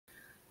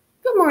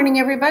morning,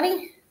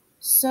 everybody.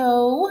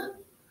 So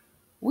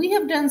we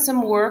have done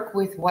some work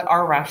with what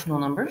are rational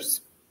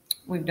numbers.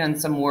 We've done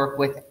some work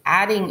with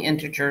adding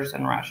integers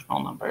and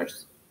rational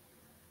numbers.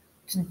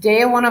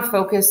 Today, I want to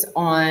focus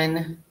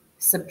on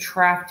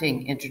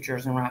subtracting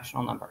integers and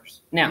rational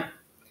numbers. Now,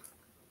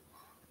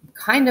 I'm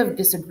kind of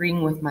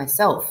disagreeing with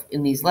myself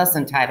in these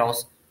lesson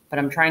titles, but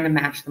I'm trying to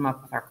match them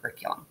up with our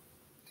curriculum.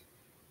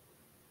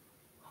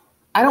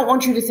 I don't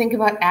want you to think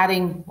about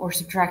adding or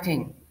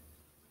subtracting,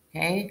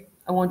 okay?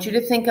 I want you to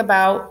think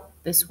about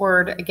this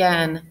word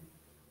again,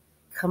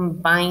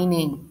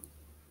 combining.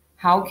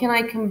 How can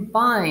I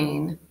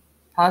combine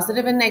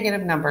positive and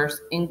negative numbers,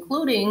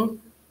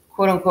 including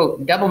quote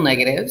unquote double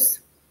negatives,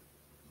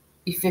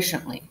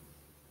 efficiently?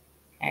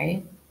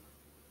 Okay.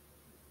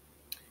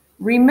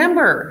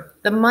 Remember,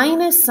 the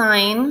minus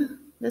sign,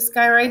 this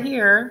guy right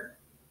here,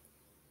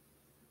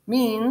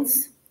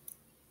 means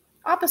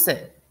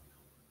opposite.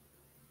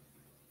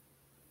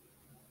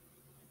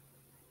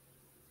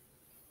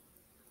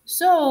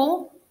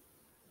 So,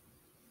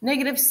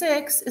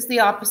 -6 is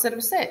the opposite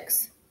of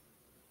 6.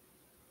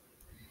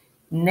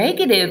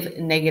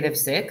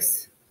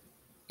 -6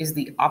 is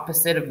the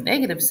opposite of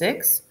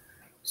 -6,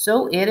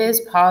 so it is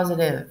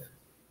positive.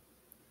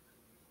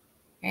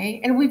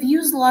 Okay, and we've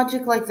used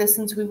logic like this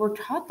since we were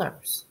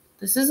toddlers.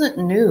 This isn't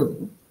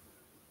new,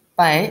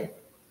 but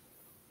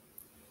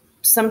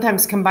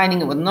sometimes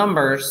combining it with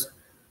numbers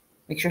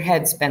makes your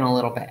head spin a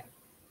little bit.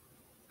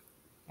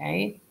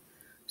 Okay,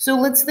 so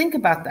let's think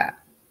about that.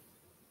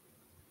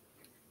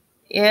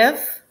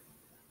 If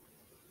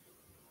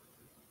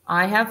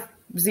I have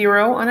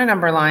 0 on a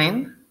number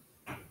line,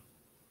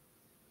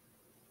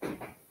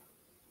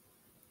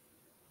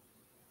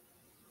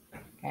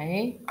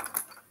 okay,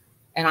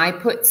 and I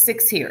put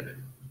 6 here.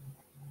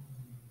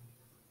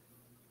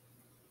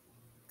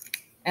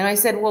 And I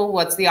said, well,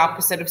 what's the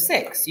opposite of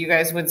 6? You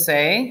guys would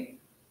say,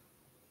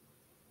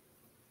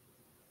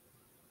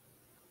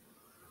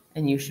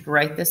 and you should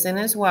write this in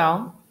as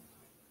well.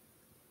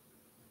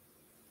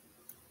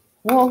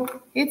 Well,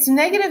 it's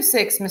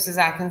 -6, Mrs.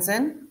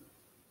 Atkinson.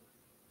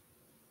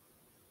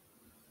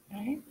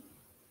 Okay.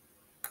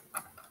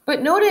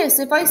 But notice,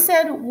 if I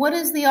said, what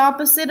is the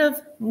opposite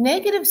of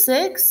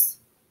 -6?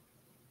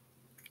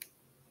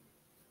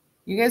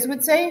 You guys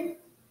would say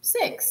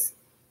 6.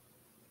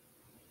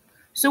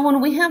 So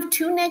when we have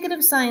two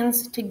negative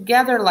signs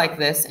together like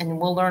this, and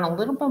we'll learn a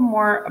little bit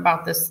more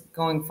about this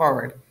going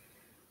forward,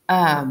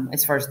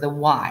 as far as the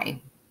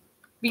why,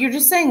 but you're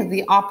just saying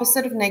the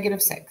opposite of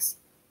 -6.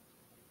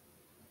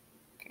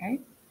 Okay.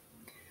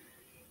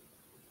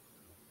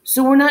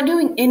 So we're not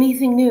doing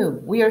anything new.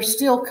 We are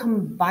still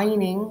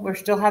combining. We're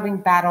still having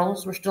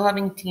battles. We're still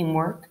having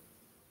teamwork.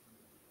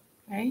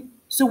 Okay.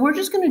 So we're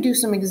just going to do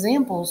some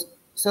examples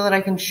so that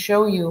I can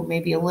show you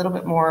maybe a little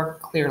bit more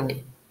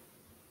clearly.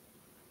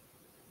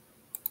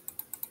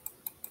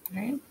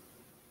 Okay.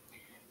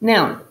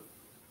 Now,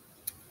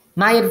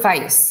 my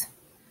advice,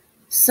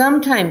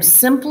 sometimes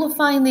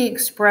simplifying the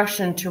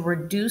expression to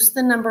reduce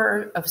the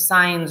number of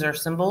signs or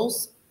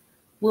symbols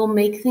will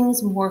make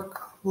things more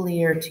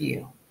clear to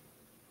you.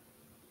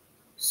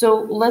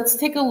 So let's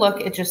take a look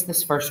at just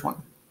this first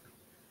one.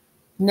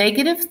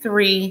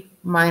 -3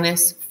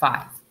 minus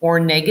 5, or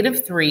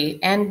 -3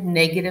 and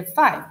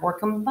 -5. We're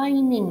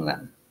combining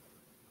them.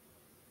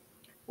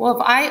 Well,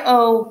 if I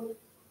owe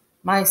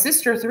my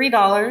sister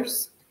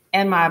 $3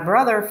 and my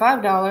brother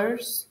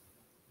 $5,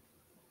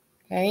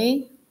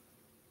 okay,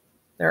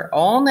 they're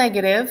all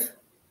negative.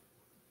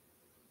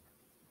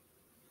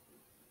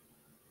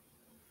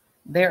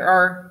 There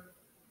are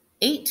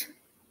 8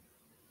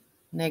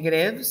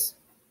 negatives.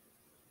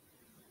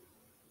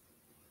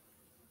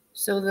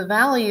 So the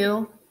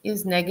value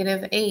is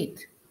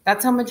 -8.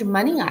 That's how much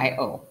money I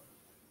owe.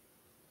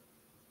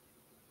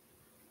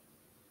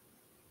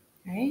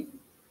 Okay.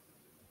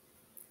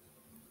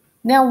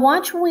 Now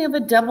watch when we have a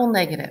double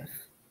negative.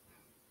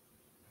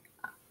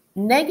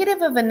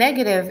 Negative of a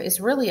negative is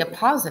really a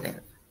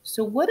positive.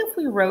 So what if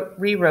we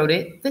rewrote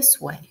it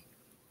this way?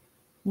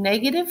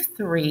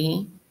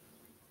 -3,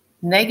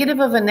 negative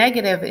of a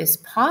negative is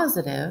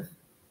positive.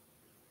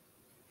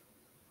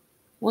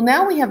 Well,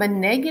 now we have a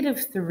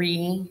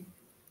 -3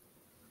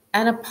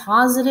 and a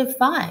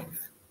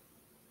 +5.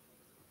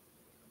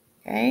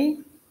 Okay?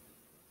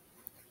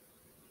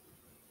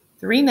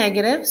 3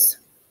 negatives.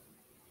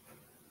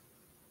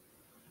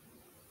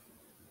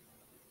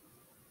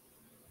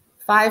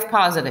 5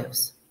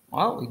 positives.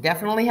 Well, we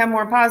definitely have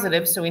more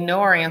positives, so we know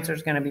our answer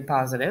is going to be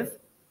positive.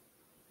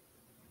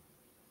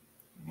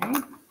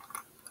 Okay.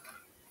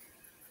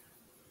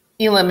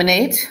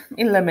 Eliminate,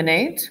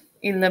 eliminate,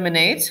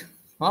 eliminate.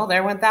 Well,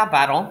 there went that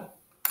battle.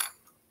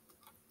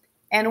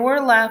 And we're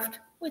left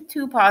with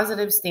 2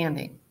 positives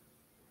standing,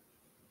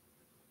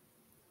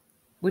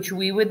 which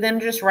we would then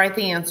just write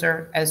the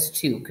answer as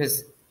 2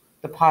 because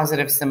the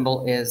positive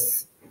symbol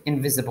is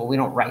invisible. We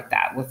don't write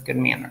that with good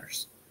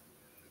manners.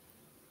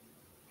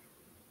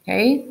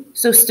 Okay,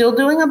 so still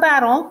doing a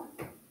battle.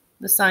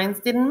 The signs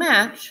didn't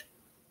match.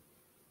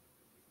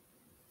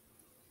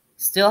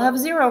 Still have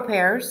 0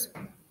 pairs.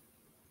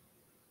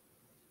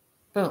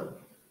 Boom.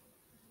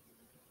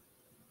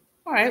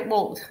 All right,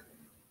 well,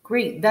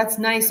 great. That's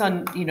nice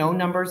on,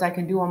 numbers I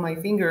can do on my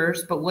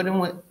fingers, but what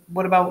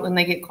about when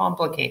they get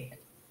complicated?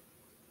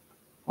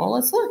 Well,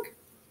 let's look.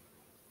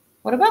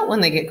 What about when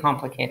they get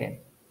complicated?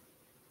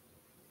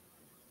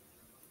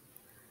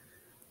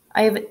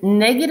 I have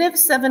negative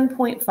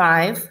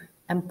 7.5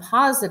 and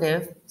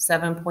positive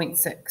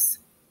 7.6.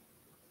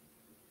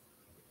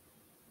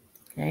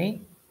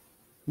 Okay,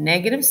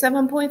 negative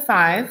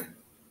 7.5,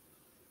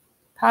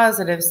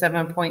 positive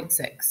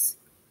 7.6.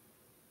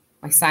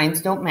 My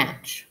signs don't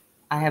match.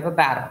 I have a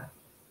battle.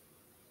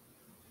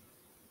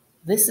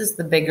 This is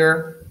the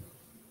bigger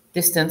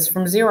distance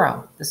from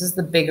 0. This is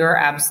the bigger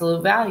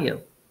absolute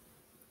value.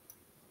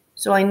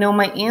 So I know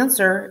my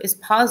answer is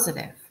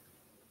positive.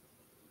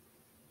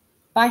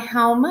 By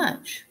how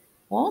much?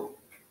 Well,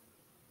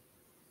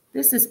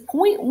 this is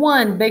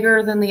 0.1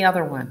 bigger than the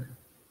other one.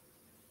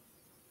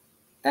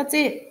 That's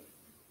it.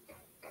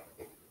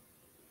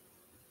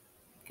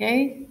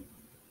 Okay?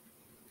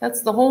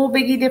 That's the whole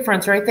biggie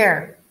difference right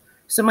there.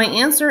 So my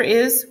answer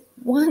is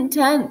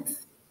 1/10.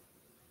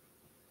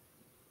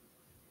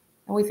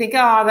 And we think,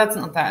 oh, that's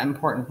not that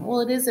important.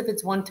 Well, it is if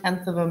it's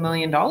 1/10 of $1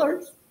 million.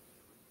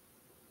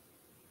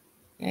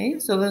 Okay,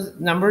 so those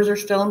numbers are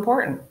still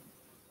important.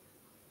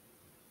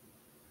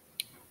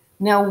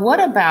 Now, what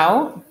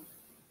about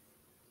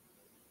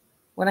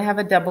when I have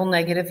a double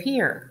negative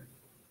here?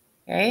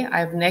 Okay, I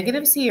have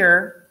negatives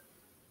here,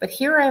 but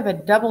here I have a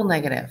double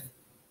negative.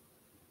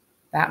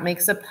 That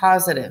makes a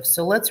positive.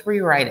 So let's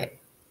rewrite it.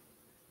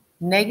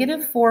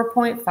 Negative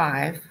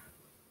 4.5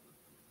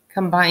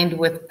 combined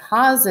with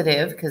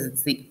positive, because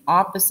it's the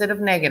opposite of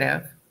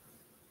negative,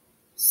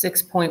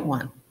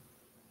 6.1.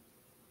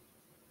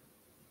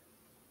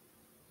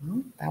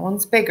 That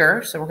one's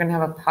bigger, so we're going to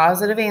have a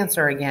positive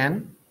answer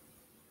again.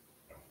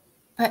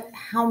 But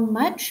how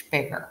much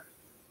bigger?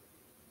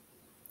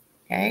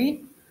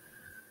 Okay,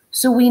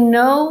 so we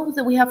know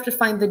that we have to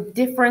find the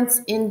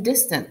difference in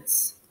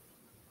distance.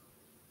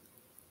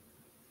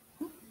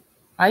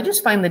 I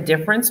just find the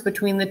difference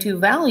between the two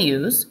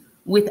values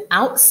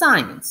without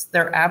signs,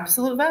 their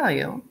absolute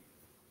value.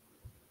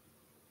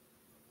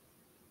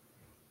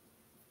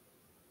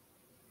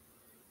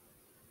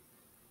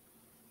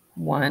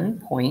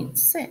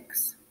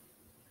 $1.6.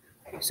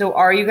 So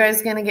are you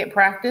guys going to get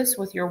practice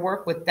with your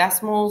work with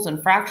decimals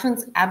and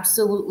fractions?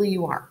 Absolutely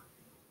you are.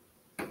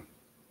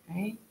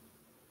 Okay.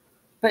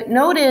 But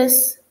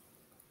notice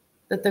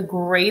that the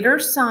greater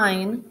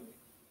sign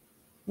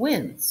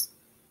wins.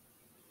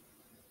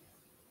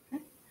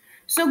 Okay.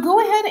 So go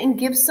ahead and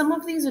give some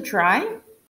of these a try.